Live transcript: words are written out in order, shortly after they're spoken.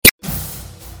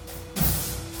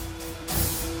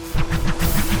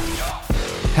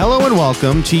Hello and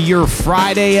welcome to your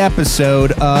Friday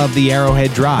episode of the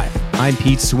Arrowhead Drive. I'm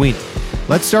Pete Sweeney.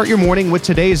 Let's start your morning with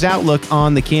today's outlook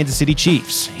on the Kansas City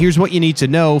Chiefs. Here's what you need to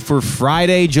know for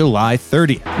Friday, July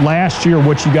 30th. Last year,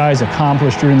 what you guys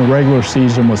accomplished during the regular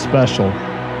season was special,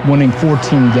 winning 14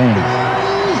 games.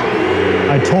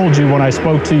 I told you when I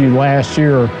spoke to you last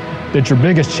year that your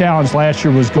biggest challenge last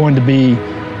year was going to be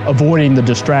avoiding the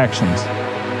distractions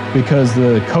because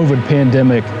the COVID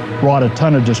pandemic brought a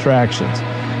ton of distractions.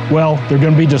 Well, there are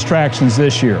going to be distractions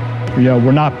this year. You know,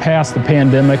 we're not past the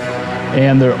pandemic,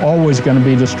 and there are always going to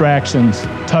be distractions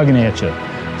tugging at you.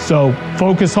 So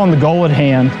focus on the goal at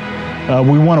hand.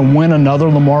 We want to win another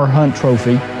Lamar Hunt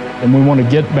trophy, and we want to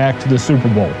get back to the Super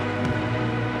Bowl.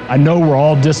 I know we're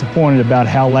all disappointed about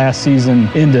how last season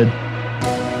ended.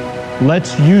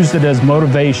 Let's use it as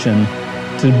motivation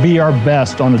to be our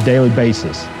best on a daily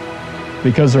basis,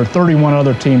 because there are 31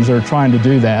 other teams that are trying to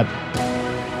do that.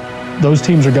 Those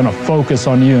teams are going to focus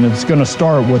on you, and it's going to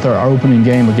start with our opening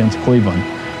game against Cleveland.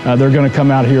 They're going to come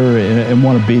out here and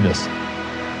want to beat us.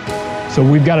 So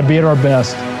we've got to be at our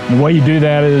best. And the way you do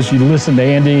that is you listen to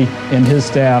Andy and his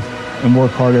staff and work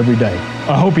hard every day.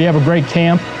 I hope you have a great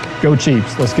camp. Go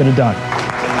Chiefs. Let's get it done.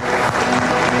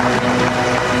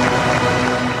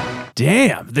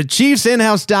 Damn, the Chiefs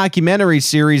in-house documentary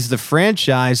series, The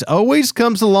Franchise, always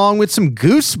comes along with some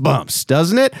goosebumps,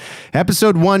 doesn't it?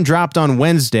 Episode 1 dropped on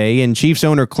Wednesday, and Chiefs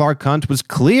owner Clark Hunt was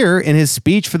clear in his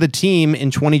speech for the team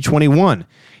in 2021.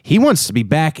 He wants to be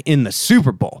back in the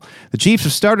Super Bowl. The Chiefs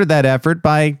have started that effort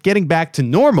by getting back to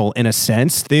normal, in a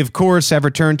sense. They, of course, have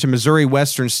returned to Missouri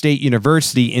Western State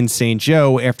University in St.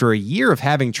 Joe after a year of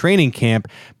having training camp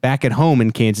back at home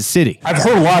in Kansas City. I've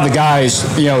heard a lot of the guys,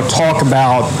 talk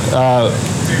about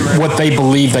what they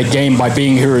believe they gained by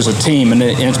being here as a team, and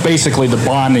it's basically the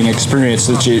bonding experience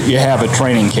that you have at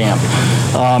training camp.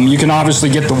 You can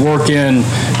obviously get the work in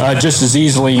just as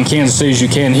easily in Kansas City as you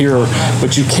can here,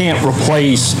 but you can't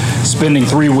replace spending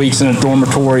 3 weeks in a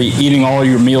dormitory, eating all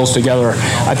your meals together.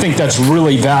 I think that's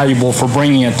really valuable for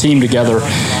bringing a team together.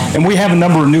 And we have a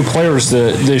number of new players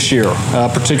this year,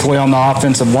 particularly on the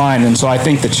offensive line, and so I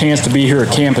think the chance to be here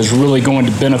at camp is really going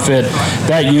to benefit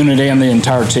that unit and the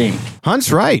entire team.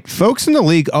 Hunt's right. Folks in the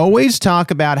league always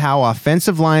talk about how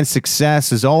offensive line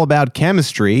success is all about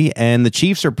chemistry, and the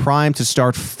Chiefs are primed to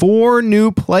start 4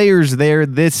 new players there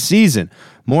this season.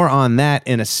 More on that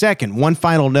in a second. One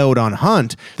final note on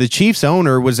Hunt. The Chiefs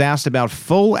owner was asked about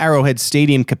full Arrowhead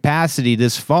Stadium capacity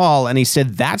this fall, and he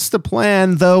said that's the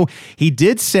plan, though he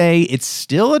did say it's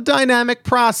still a dynamic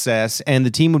process, and the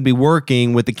team would be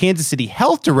working with the Kansas City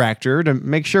health director to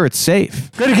make sure it's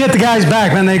safe. Good to get the guys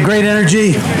back, man. They had great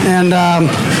energy, and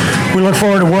we look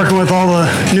forward to working with all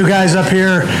the new guys up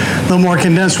here, a little more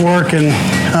condensed work and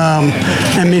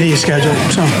media schedule.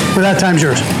 So with that, time's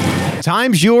yours.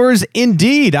 Time's yours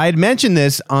indeed. I had mentioned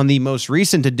this on the most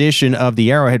recent edition of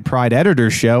the Arrowhead Pride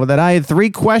Editor's Show that I had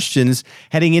 3 questions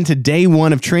heading into day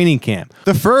 1 of training camp.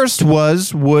 The first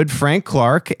was, would Frank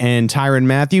Clark and Tyrann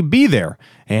Mathieu be there?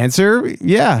 Answer,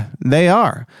 yeah, they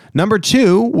are. Number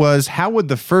 2 was, how would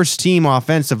the first team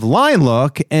offensive line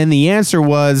look? And the answer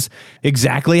was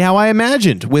exactly how I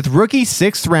imagined, with rookie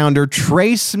 6th rounder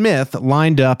Trey Smith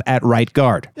lined up at right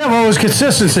guard. Yeah, well, it was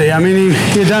consistency. I mean,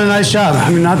 he had done a nice job. I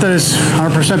mean, not that it's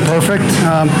 100% perfect,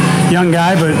 young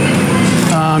guy,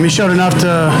 but he showed enough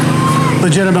to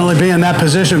legitimately be in that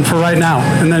position for right now.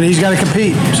 And then he's got to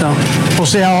compete. So we'll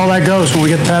see how all that goes when we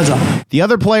get the pads on. The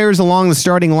other players along the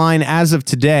starting line as of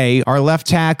today are left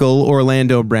tackle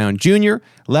Orlando Brown Jr.,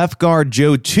 left guard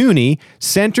Joe Thuney,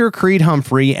 center Creed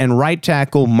Humphrey, and right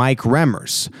tackle Mike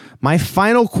Remmers. My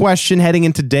final question heading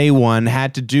into day 1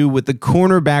 had to do with the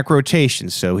cornerback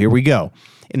rotation, so here we go.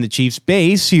 In the Chiefs'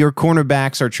 base, your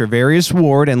cornerbacks are Travarius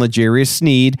Ward and L'Jarius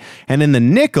Sneed, and in the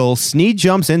nickel, Sneed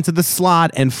jumps into the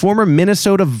slot, and former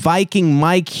Minnesota Viking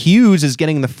Mike Hughes is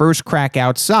getting the first crack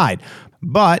outside.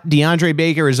 But DeAndre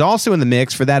Baker is also in the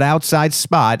mix for that outside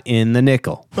spot in the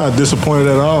nickel. Not disappointed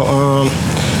at all.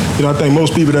 I think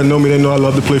most people that know me, they know I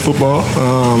love to play football.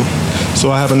 So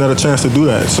I have another chance to do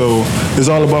that. So it's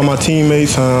all about my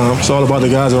teammates. It's all about the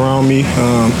guys around me,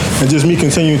 and just me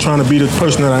continuing trying to be the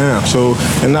person that I am. So,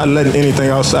 and not letting anything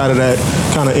outside of that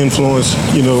kind of influence,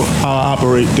 how I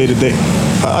operate day to day.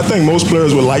 I think most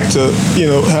players would like to,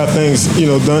 have things,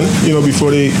 done,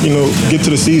 before they, get to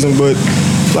the season. But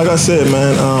like I said,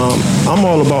 man, I'm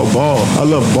all about ball. I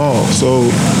love ball. So,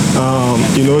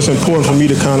 it's important for me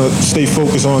to kind of stay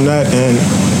focused on that and,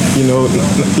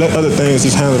 let other things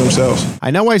just handle themselves. I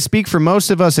know I speak for most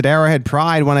of us at Arrowhead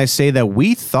Pride when I say that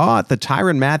we thought the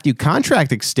Tyrann Mathieu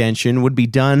contract extension would be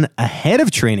done ahead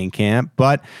of training camp,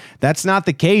 but that's not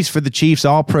the case for the Chiefs'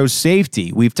 all-pro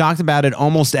safety. We've talked about it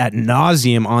almost ad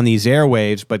nauseum on these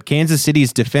airwaves, but Kansas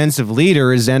City's defensive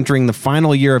leader is entering the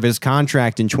final year of his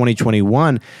contract in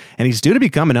 2021, and he's due to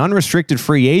become an unrestricted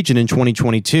free agent in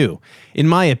 2022. In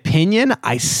my opinion,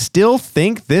 I still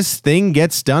think this thing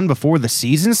gets done before the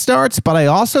season starts, but I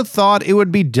also thought it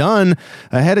would be done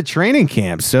ahead of training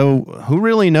camp. So who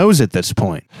really knows at this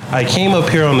point? I came up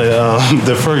here on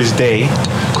the first day.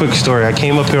 Quick story. I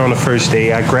came up here on the first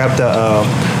day. I grabbed a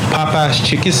Popeye's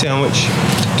chicken sandwich,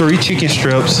 3 chicken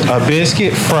strips, a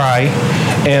biscuit fry,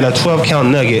 and a 12-count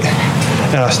nugget.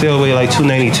 And I still weigh like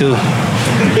 292.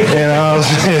 And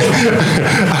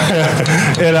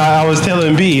I was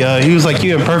telling B, he was like,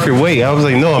 "You're in perfect weight." I was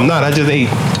like, "No, I'm not. I just ate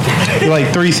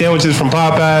like 3 sandwiches from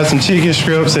Popeyes, some chicken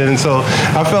strips." And so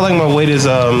I felt like my weight is,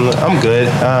 I'm good.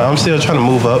 I'm still trying to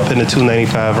move up in the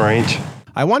 295 range.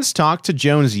 I once talked to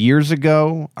Jones years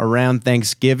ago around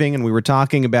Thanksgiving, and we were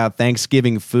talking about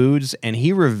Thanksgiving foods, and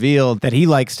he revealed that he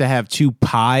likes to have 2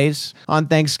 pies on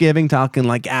Thanksgiving, talking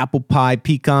like apple pie,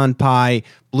 pecan pie,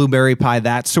 blueberry pie,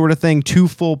 that sort of thing, 2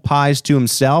 full pies to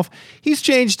himself. He's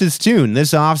changed his tune.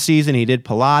 This offseason, he did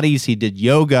Pilates, he did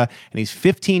yoga, and he's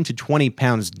 15 to 20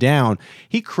 pounds down.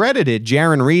 He credited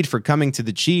Tyrann Reid for coming to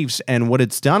the Chiefs, and what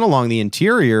it's done along the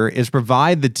interior is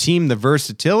provide the team the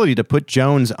versatility to put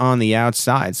Jones on the outside.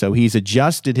 So he's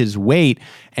adjusted his weight,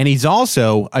 and he's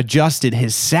also adjusted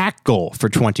his sack goal for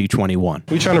 2021.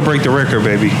 We're trying to break the record,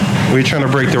 baby. We're trying to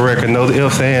break the record. No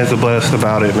ifs, ands, or buts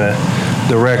about it, man.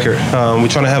 The record. We're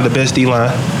trying to have the best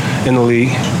D-line in the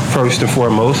league, first and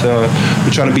foremost. We're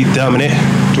trying to be dominant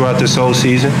throughout this whole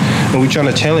season, and we're trying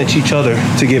to challenge each other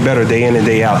to get better day in and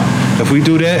day out. If we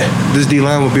do that, this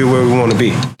D-line will be where we want to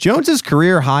be. Jones's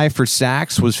career high for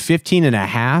sacks was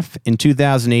 15.5 in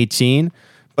 2018.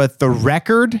 But the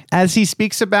record, as he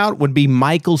speaks about, would be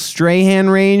Michael Strahan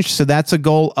range, so that's a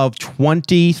goal of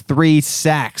 23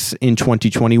 sacks in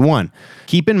 2021.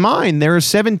 Keep in mind, there are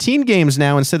 17 games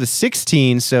now instead of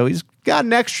 16, so he's got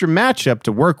an extra matchup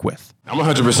to work with. I'm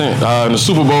 100%. In the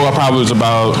Super Bowl, I probably was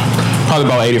about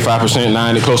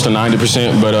 85%, close to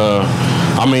 90%. But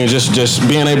just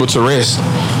being able to rest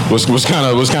was kind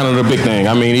of the big thing.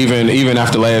 I mean, even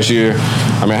after last year,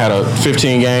 I had a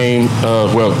 15-game.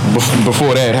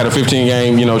 Before that, had a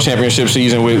 15-game championship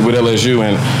season with LSU,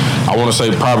 and I want to say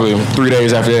probably 3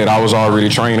 days after that, I was already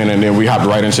training, and then we hopped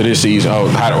right into this season.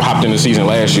 Hopped in the season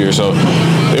last year, so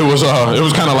it was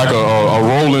kind of like a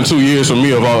rolling 2 years for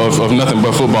me of nothing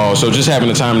but football. So just having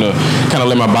the time to kind of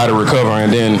let my body recover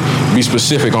and then be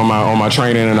specific on my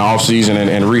training in the off season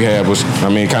and rehab was,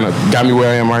 kind of got me where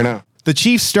I am right now. The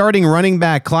Chiefs' starting running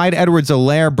back Clyde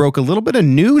Edwards-Helaire broke a little bit of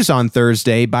news on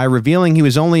Thursday by revealing he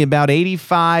was only about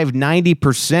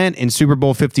 85-90% in Super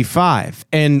Bowl 55.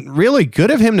 And really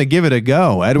good of him to give it a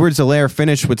go. Edwards-Helaire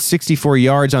finished with 64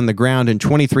 yards on the ground and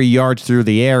 23 yards through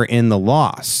the air in the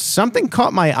loss. Something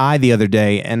caught my eye the other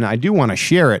day, and I do want to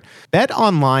share it.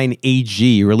 BetOnline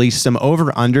AG released some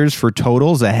over-unders for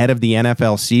totals ahead of the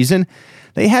NFL season.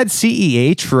 They had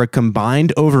CEH for a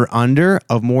combined over-under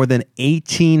of more than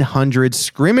 1,800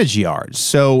 scrimmage yards.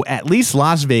 So at least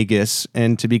Las Vegas,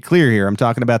 and to be clear here, I'm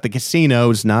talking about the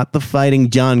casinos, not the fighting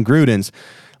John Grudens.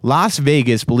 Las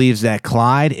Vegas believes that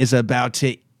Clyde is about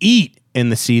to eat in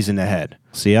the season ahead.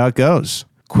 See how it goes.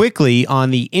 Quickly,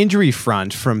 on the injury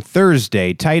front from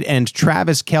Thursday, tight end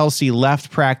Travis Kelce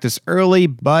left practice early,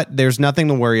 but there's nothing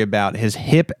to worry about. His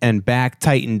hip and back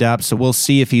tightened up, so we'll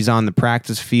see if he's on the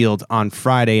practice field on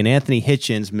Friday. And Anthony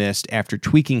Hitchens missed after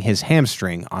tweaking his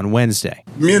hamstring on Wednesday.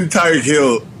 Me and Tyreek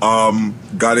Hill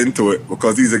got into it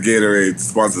because he's a Gatorade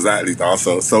sponsors athlete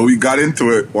also. So we got into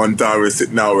it one time. We're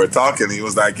sitting down, we're talking. He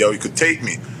was like, "Yo, you could take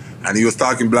me," and he was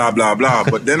talking blah blah blah.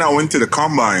 But then I went to the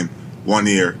combine one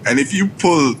year, and if you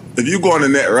go on the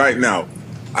net right now,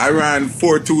 I ran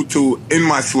 4.22 in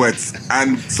my sweats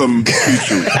and some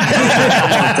shoes.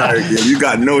 You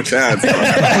got no chance,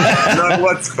 none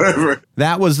whatsoever.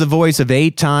 That was the voice of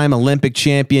 8-time Olympic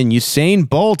champion Usain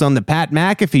Bolt on the Pat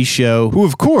McAfee show, who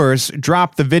of course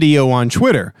dropped the video on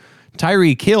Twitter.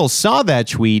 Tyreek Hill saw that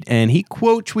tweet, and he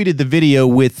quote tweeted the video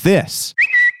with this: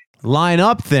 "Line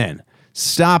up then,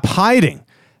 stop hiding."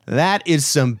 That is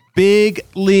some big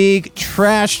league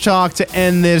trash talk to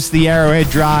end the Arrowhead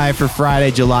Drive for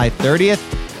Friday, July 30th.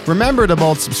 Remember to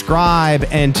both subscribe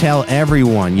and tell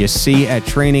everyone you see at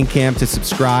training camp to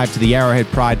subscribe to the Arrowhead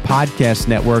Pride Podcast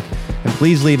Network, and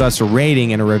please leave us a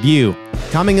rating and a review.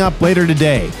 Coming up later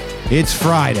today, it's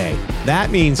Friday.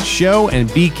 That means Show and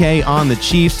BK on the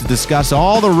Chiefs to discuss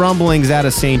all the rumblings out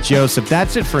of St. Joseph.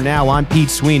 That's it for now. I'm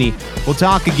Pete Sweeney. We'll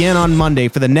talk again on Monday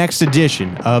for the next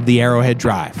edition of the Arrowhead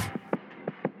Drive.